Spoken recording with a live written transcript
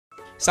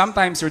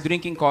Sometimes you're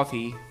drinking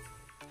coffee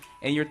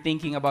and you're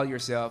thinking about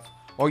yourself,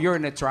 or you're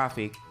in a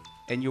traffic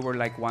and you were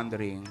like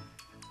wondering,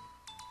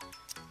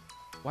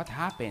 what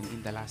happened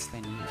in the last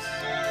 10 years?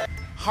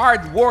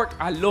 Hard work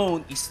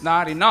alone is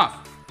not enough.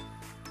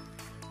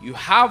 You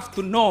have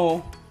to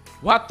know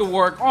what to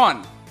work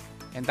on.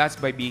 And that's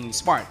by being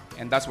smart.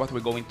 And that's what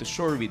we're going to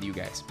share with you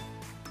guys.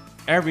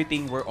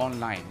 Everything we're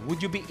online.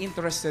 Would you be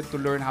interested to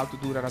learn how to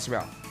do that as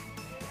well?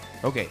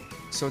 Okay,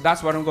 so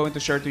that's what I'm going to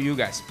share to you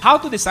guys. How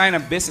to design a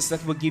business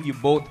that will give you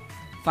both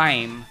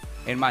time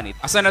and money.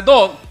 As an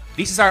adult,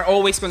 this is our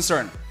always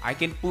concern. I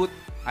can put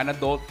an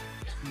adult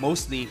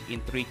mostly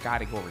in 3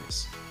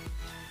 categories.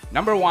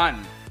 Number 1,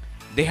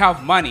 they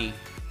have money,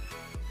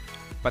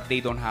 but they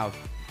don't have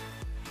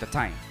the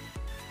time.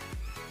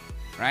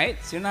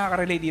 Right? Sino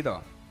nakaka-relate dito?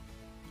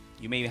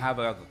 You may have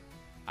a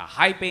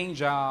high-paying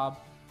job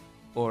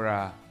or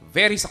a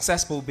very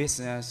successful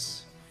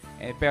business,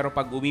 pero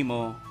pag uwi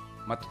mo,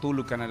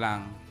 matutulog ka na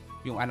lang,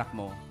 yung anak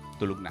mo,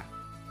 tulog na.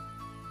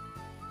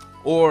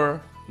 Or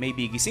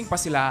maybe gising pa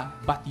sila,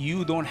 but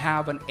you don't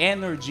have an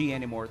energy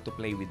anymore to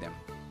play with them.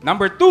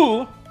 Number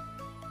 2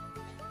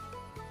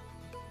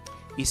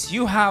 is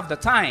you have the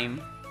time,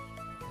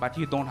 but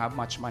you don't have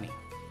much money.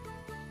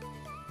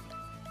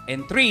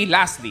 And 3,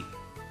 lastly,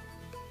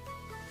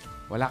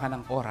 wala ka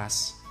ng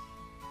oras,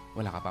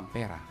 wala ka pang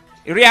pera.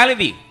 In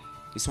reality,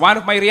 it's one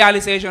of my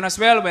realization as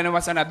well when I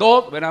was an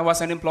adult, when I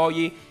was an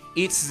employee,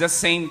 it's the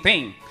same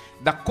thing.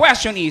 The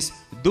question is,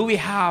 do we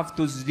have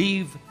to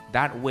live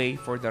that way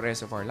for the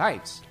rest of our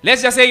lives?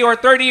 Let's just say you're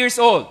 30 years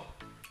old.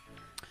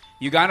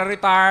 You're gonna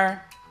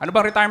retire. Ano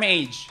ba retirement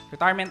age?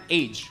 Retirement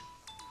age.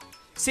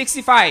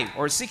 65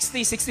 or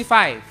 60,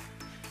 65.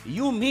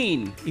 You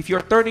mean, if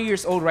you're 30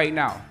 years old right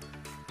now,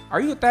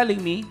 are you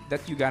telling me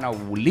that you're gonna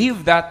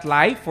live that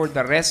life for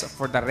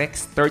the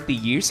next 30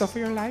 years of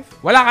your life?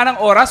 Wala ka ng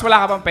oras,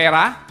 wala ka pang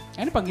pera?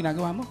 Ano pang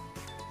ginagawa mo?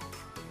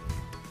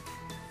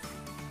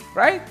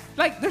 Right?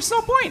 Like, there's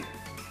no point.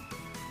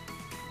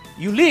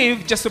 You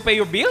live just to pay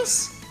your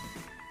bills?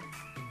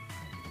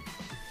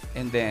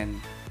 And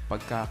then,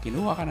 pagka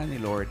kinuha ka na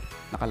ni Lord,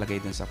 nakalagay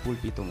dun sa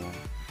pulpito mo,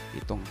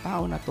 itong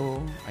tao na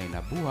to ay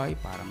nabuhay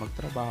para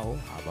magtrabaho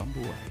habang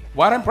buhay.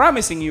 What I'm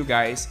promising you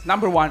guys,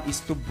 number 1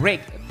 is to break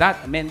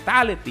that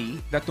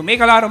mentality that to make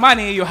a lot of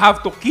money, you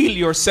have to kill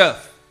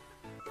yourself.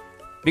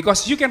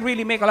 Because you can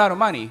really make a lot of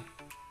money,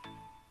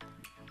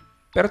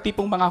 pero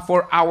tipong mga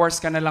 4 hours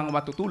ka na lang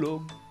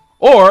matutulog,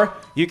 or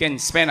you can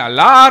spend a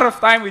lot of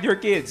time with your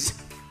kids.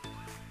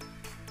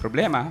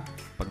 Problema,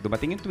 pag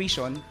dumating yung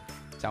tuition,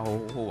 saan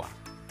ko kukuha?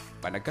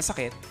 Pag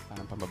nagkasakit,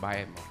 parang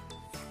pambabayad mo.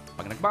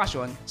 Pag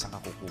nagbakasyon, saan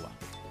ka kukuha?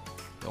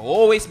 You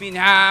always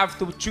have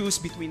to choose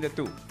between the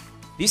 2.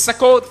 This is a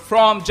quote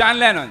from John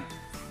Lennon,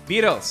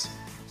 Beatles.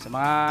 Sa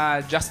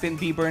mga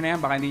Justin Bieber na yan,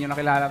 baka hindi nyo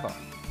nakilala to.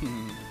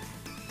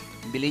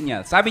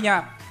 Millennial. Sabi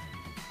niya,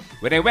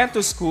 when I went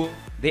to school,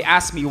 they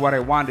asked me what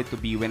I wanted to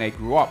be when I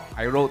grew up.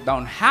 I wrote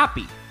down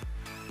happy.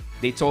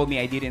 They told me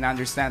I didn't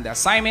understand the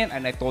assignment,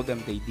 and I told them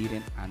they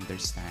didn't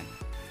understand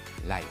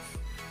life.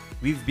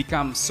 We've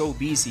become so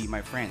busy,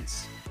 my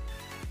friends.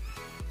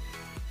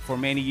 For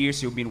many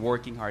years, you've been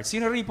working hard.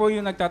 Sino rin po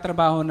yung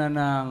nagtatrabaho na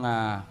ng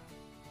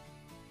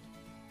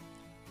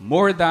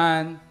more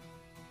than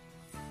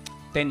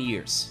 10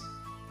 years?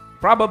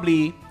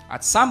 Probably,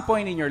 at some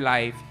point in your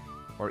life,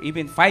 or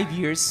even 5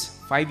 years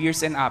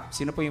and up.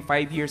 Sino po yung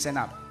 5 years and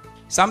up?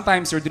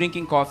 Sometimes you're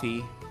drinking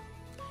coffee,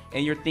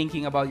 and you're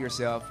thinking about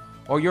yourself,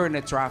 or you're in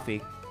a traffic,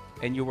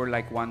 and you were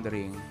like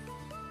wondering,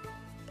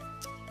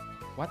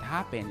 what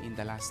happened in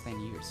the last 10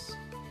 years?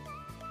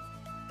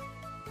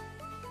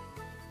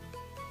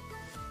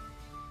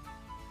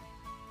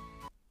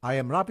 I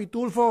am Rapi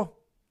Tulfo,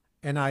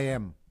 and I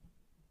am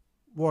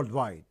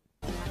worldwide.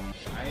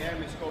 I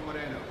am IKAW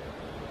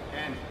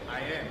and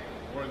I am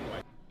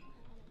worldwide.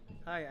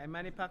 Hi, I'm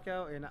Manny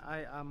Pacquiao, and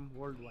I am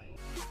worldwide.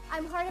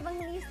 I'm Heart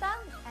Evangelista,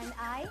 and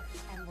I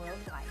am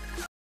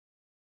worldwide.